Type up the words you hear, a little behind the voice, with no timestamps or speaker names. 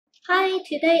Hi,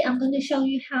 today I'm going to show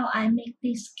you how I make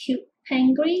this cute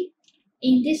penguin.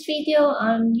 In this video,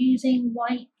 I'm using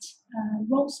white,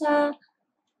 rosa,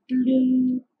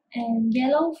 blue, and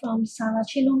yellow from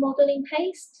Saracino modeling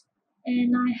paste.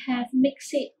 And I have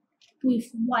mixed it with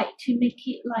white to make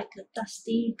it like a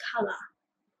dusty color.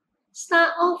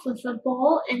 Start off with a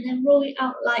ball and then roll it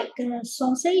out like a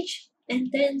sausage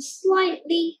and then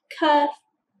slightly curve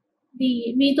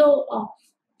the middle of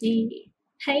the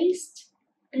paste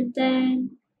and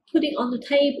then put it on the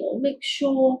table. Make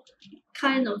sure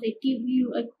they give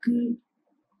you a good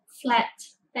flat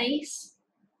base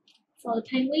for the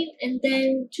penguin, and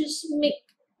then just make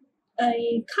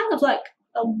a like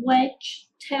a wedge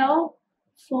tail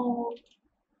for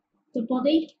the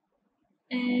body,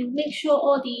 and make sure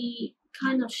all the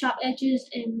sharp edges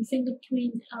and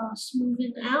fingerprint are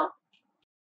smoothened out.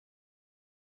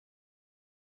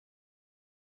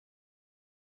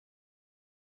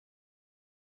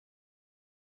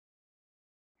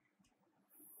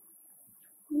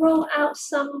 Roll out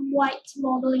some white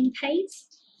modeling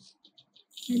paste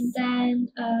and then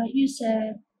use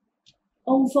a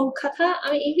oval cutter.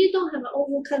 If you don't have an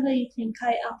oval cutter, you can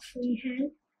cut it out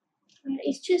freehand.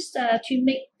 It's just to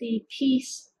make the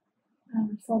piece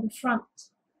for the front.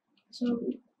 So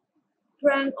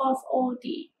grind off all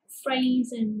the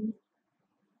frays and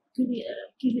give it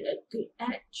a good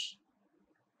edge.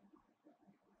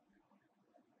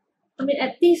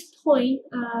 At this point,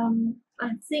 I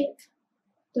think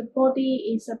the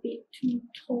body is a bit too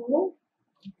tall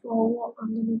for what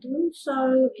I'm going to do.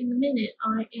 So in a minute,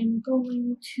 I am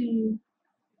going to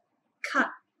cut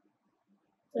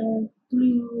the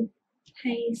blue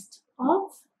paste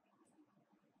off.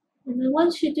 And then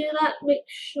once you do that, make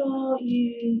sure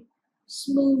you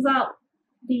smooth out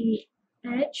the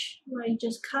edge where you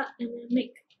just cut and then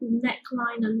make the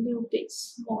neckline a little bit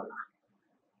smaller.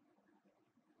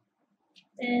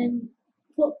 Then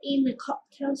put in the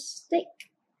cocktail stick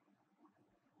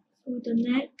through the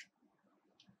neck.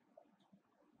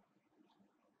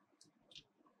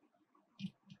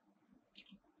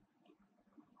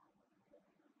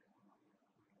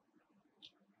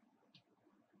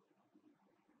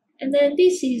 And then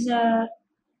this is a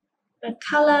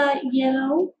color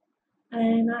yellow,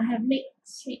 and I have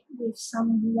mixed it with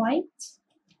some white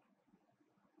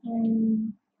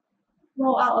and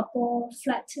roll out a ball,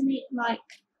 flatten it like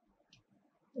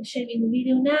the shape in the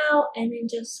video now, and then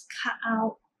just cut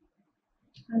out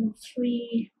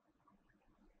 3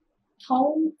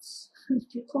 tones. Do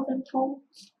you call them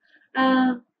tones?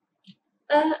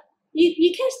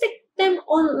 You can stick them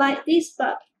on like this,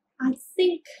 but I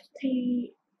think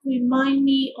they remind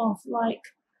me of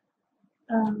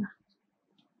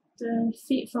the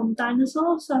feet from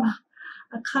dinosaurs, so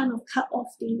I cut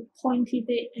off the pointy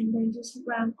bit and then just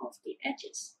round off the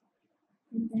edges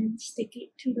and then stick it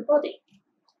to the body.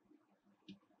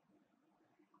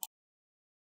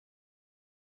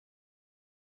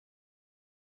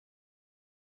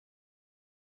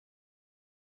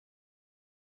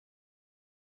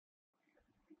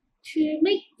 To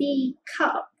make the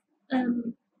cup,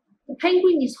 the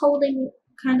penguin is holding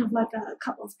like a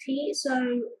cup of tea, so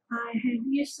I have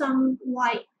used some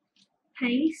white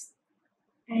paste.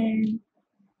 And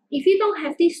if you don't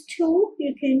have this tool,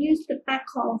 you can use the back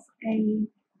of a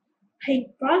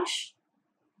paintbrush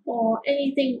or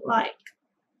anything like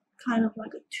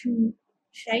a tube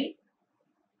shape.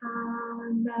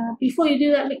 And before you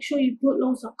do that, make sure you put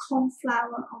lots of corn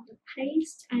flour on the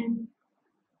paste and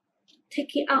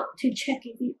take it out to check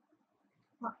if it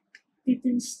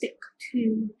didn't stick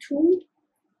to the tool.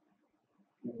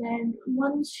 And then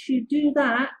once you do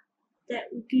that, that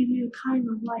will give you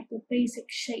the basic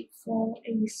shape for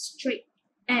a straight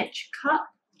edge cut.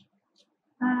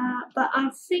 But I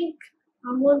think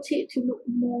I want it to look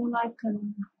more like a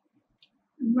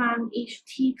roundish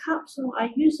teacup, so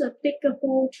I use a bigger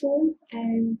ball tool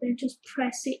and then just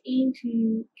press it in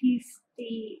to give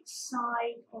the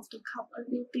side of the cup a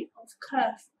little bit of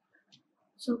curve.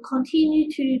 So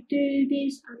continue to do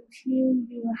this until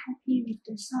you are happy with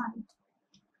the side.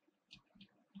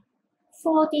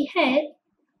 For the head,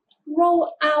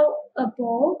 roll out a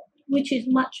ball which is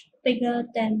much bigger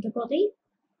than the body,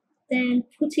 then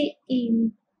put it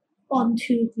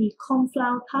onto the corn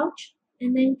flour pouch,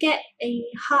 and then get a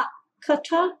hard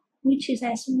cutter which is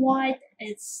as wide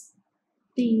as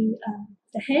the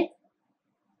head,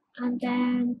 and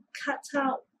then cut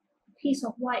out a piece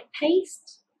of white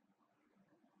paste.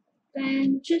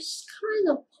 Then just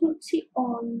put it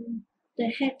on the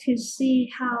head to see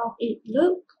how it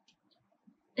looks.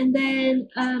 And then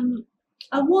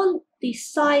I want the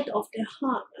side of the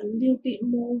heart a little bit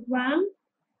more round,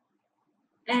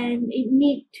 and it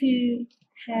need to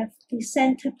have the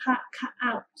center part cut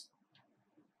out.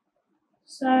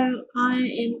 So I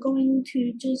am going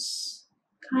to just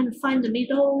kind of find the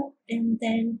middle and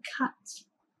then cut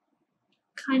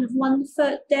kind of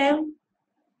 1/3 down,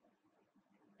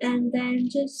 and then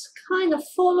just kind of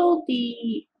follow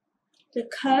the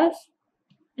curve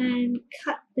and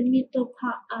cut the middle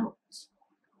part out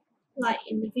like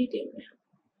in the video now.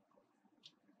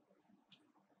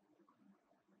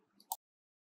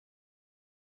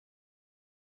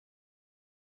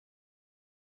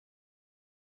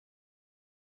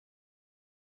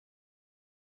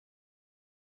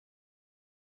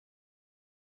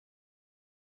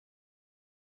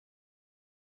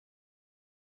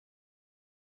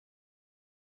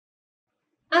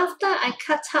 After I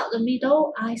cut out the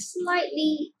middle, I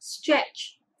slightly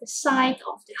stretch the side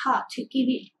of the heart to give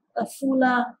it a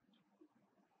fuller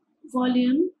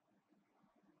volume,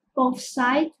 both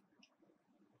sides.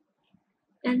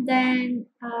 And then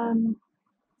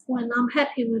when I'm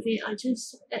happy with it, I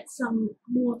just add some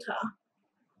water,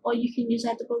 or you can use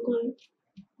edible glue,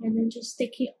 and then just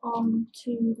stick it on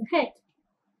to the head.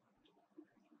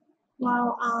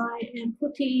 While I am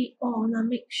putting it on, I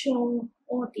make sure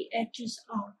all the edges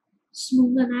are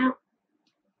smoothen out,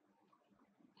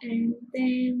 and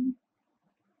then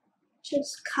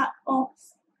just cut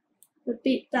off the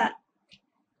bit that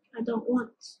I don't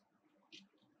want.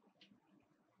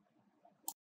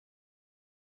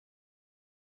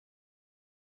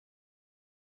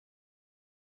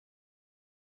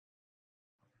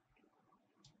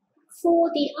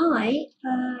 For the eye,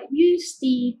 use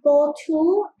the ball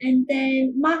tool and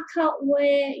then mark out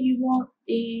where you want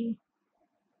the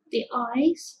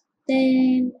eyes.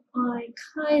 Then I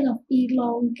kind of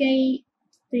elongate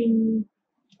the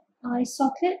eye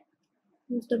socket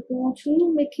with the ball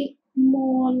tool, make it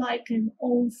more like an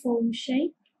oval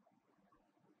shape.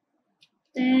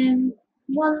 Then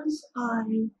once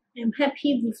I am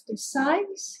happy with the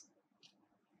size,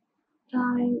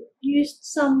 I used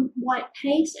some white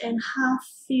paste and half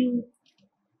fill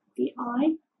the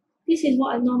eye. This is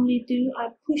what I normally do. I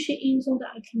push it in so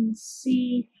that I can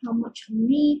see how much I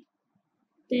need.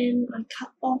 Then I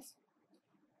cut off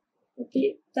a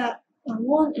bit that I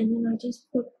want, and then I just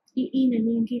put it in, and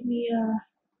then give me a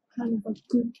kind of a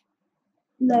good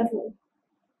level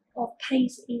of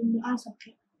paste in the eye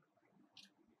socket.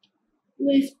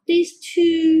 With these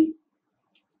two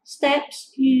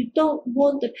steps, you don't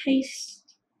want the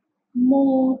paste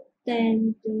more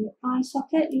than the eye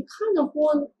socket. You kind of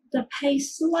want the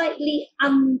paste slightly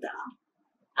underfilled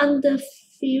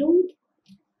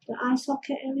the eye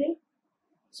socket area.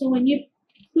 So when you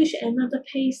push another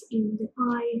paste in the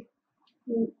eye,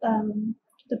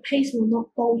 the paste will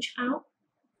not bulge out.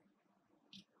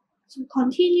 So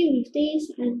continue with this,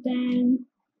 and then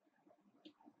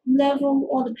level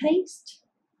all the paste,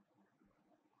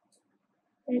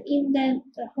 and indent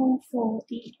the hole for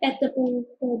the edible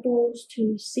baubles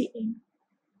to sit in.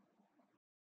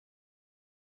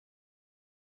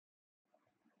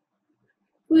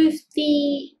 With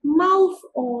the mouth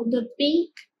or the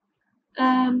beak,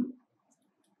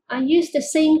 I use the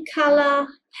same color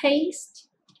paste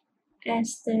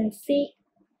as the feet,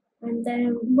 and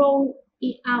then roll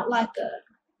it out like a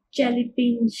jelly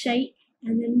bean shape,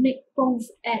 and then make both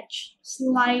edges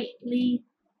slightly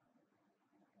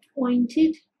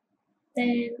pointed.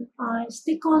 Then I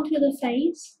stick onto the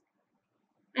face,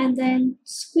 and then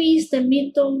squeeze the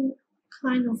middle,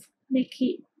 kind of make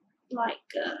it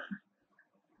like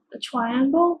a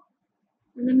triangle,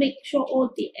 and then make sure all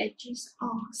the edges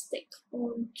are stick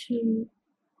onto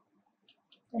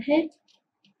the head.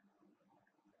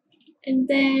 And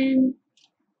then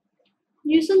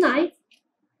use a knife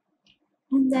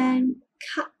and then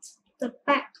cut the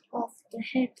back of the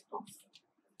head off.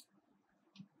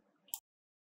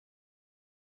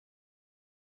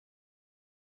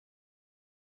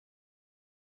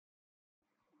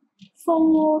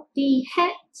 For the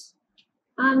head,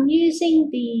 I'm using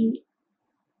the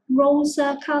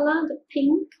rosa color, the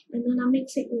pink, and then I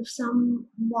mix it with some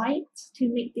white to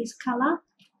make this color,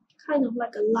 kind of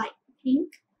like a light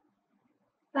pink.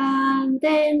 And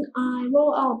then I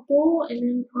roll out a ball, and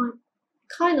then I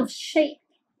kind of shape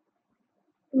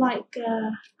like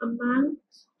a man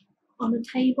on a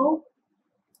table.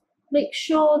 Make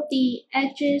sure the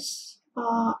edges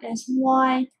are as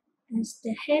wide as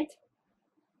the head.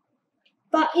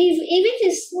 But if it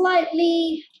is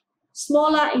slightly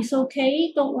smaller, it's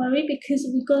okay, don't worry, because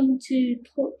we're going to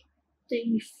put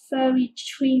the furry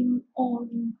trim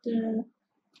on the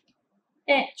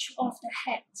edge of the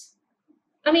head.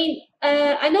 I mean,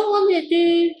 I don't want to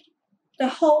do the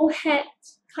whole head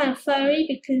kind of furry,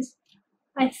 because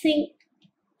I think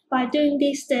by doing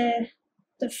this, the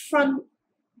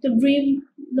rim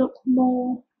look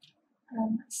more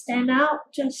stand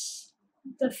out. Just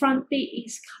the front bit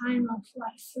is kind of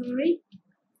like furry.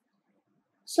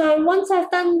 So once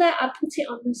I've done that, I put it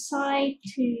on the side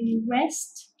to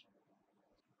rest.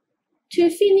 To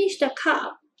finish the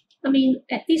cup, I mean,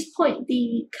 at this point,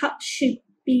 the cup should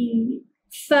be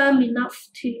firm enough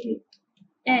to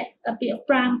add a bit of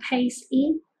brown paste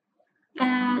in.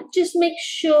 Just make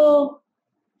sure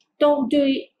don't do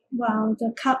it while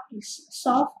the cup is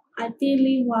soft.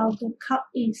 Ideally, while the cup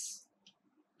is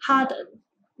hardened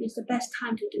is the best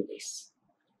time to do this.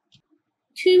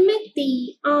 To make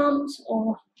the arms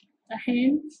or the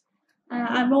hands,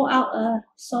 I roll out a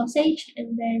sausage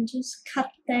and then just cut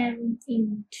them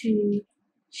into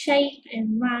shape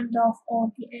and round off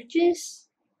all the edges.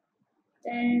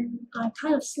 Then I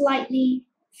kind of slightly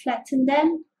flatten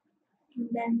them and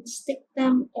then stick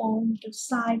them on the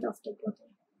side of the body.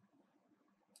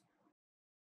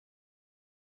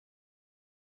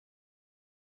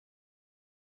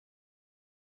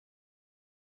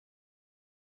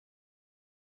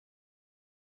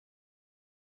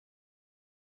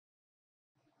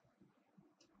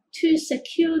 To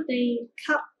secure the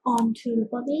cup onto the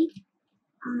body,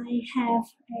 I have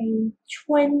a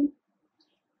 20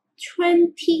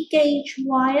 gauge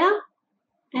wire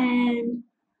and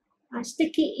I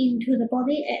stick it into the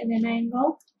body at an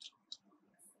angle.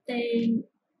 Then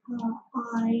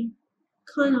I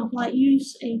kind of like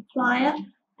use a plier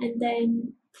and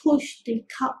then push the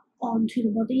cup onto the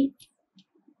body.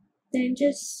 Then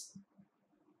just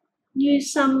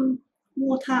use some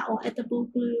water or edible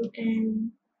glue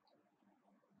and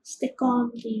stick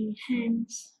on the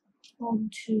hands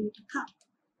onto the cup.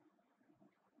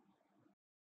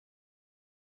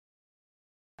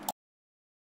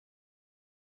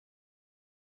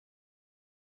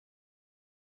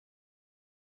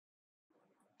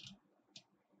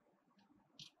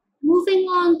 Moving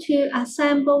on to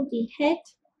assemble the head.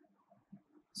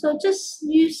 So just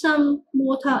use some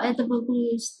water edible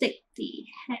glue, stick the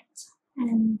head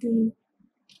and the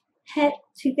head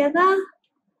together.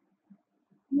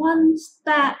 Once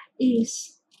that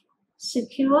is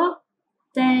secure,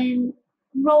 then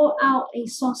roll out a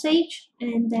sausage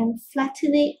and then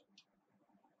flatten it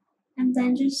and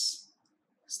then just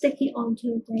stick it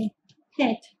onto the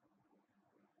head.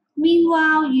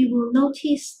 Meanwhile, you will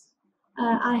notice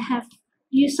I have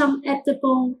used some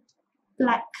edible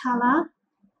black color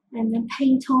and then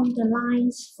paint on the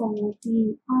lines for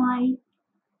the eye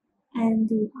and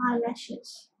the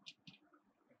eyelashes.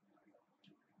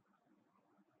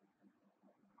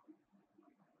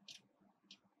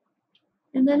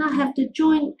 And then I have the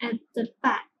joint at the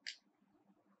back.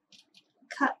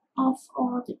 Cut off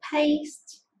all the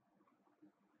paste.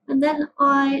 And then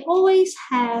I always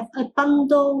have a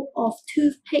bundle of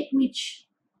toothpick which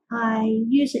I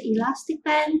use an elastic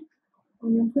band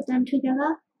and then put them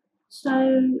together.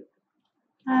 So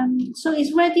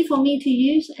it's ready for me to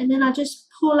use, and then I just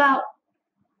pull out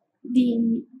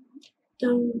the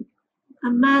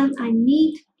amount I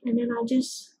need, and then I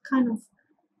just kind of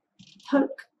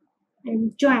poke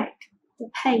and drag the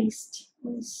paste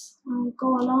as I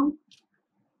go along.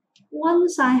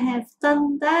 Once I have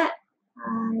done that,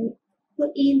 I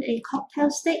put in a cocktail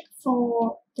stick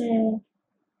for the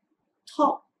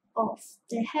top of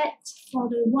the head for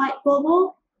the white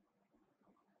bubble.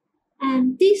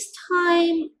 And this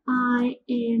time I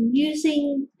am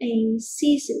using a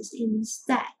scissors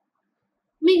instead.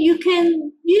 I mean, you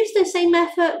can use the same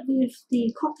method with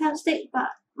the cocktail stick, but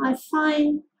I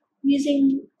find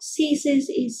using scissors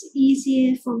is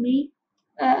easier for me.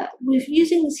 With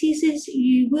using scissors,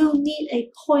 you will need a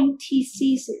pointy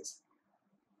scissors.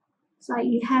 So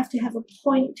you have to have a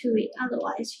point to it,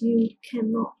 otherwise you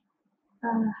cannot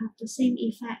have the same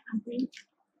effect, I think.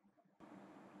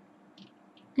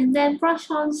 And then brush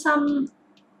on some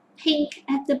pink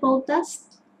edible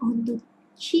dust on the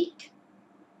cheek.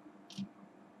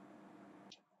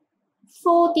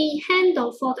 For the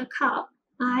handle for the cup,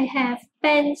 I have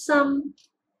bent some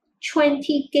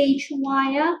 20 gauge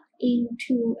wire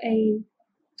into a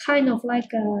kind of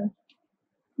like a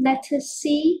letter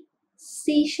C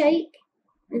shape,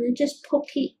 and then just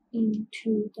poke it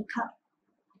into the cup.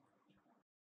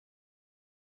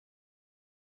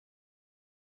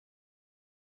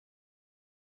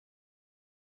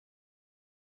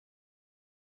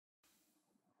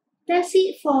 That's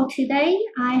it for today.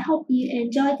 I hope you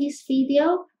enjoyed this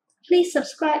video. Please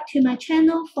subscribe to my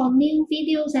channel for new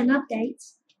videos and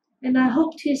updates. And I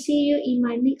hope to see you in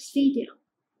my next video.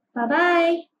 Bye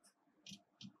bye!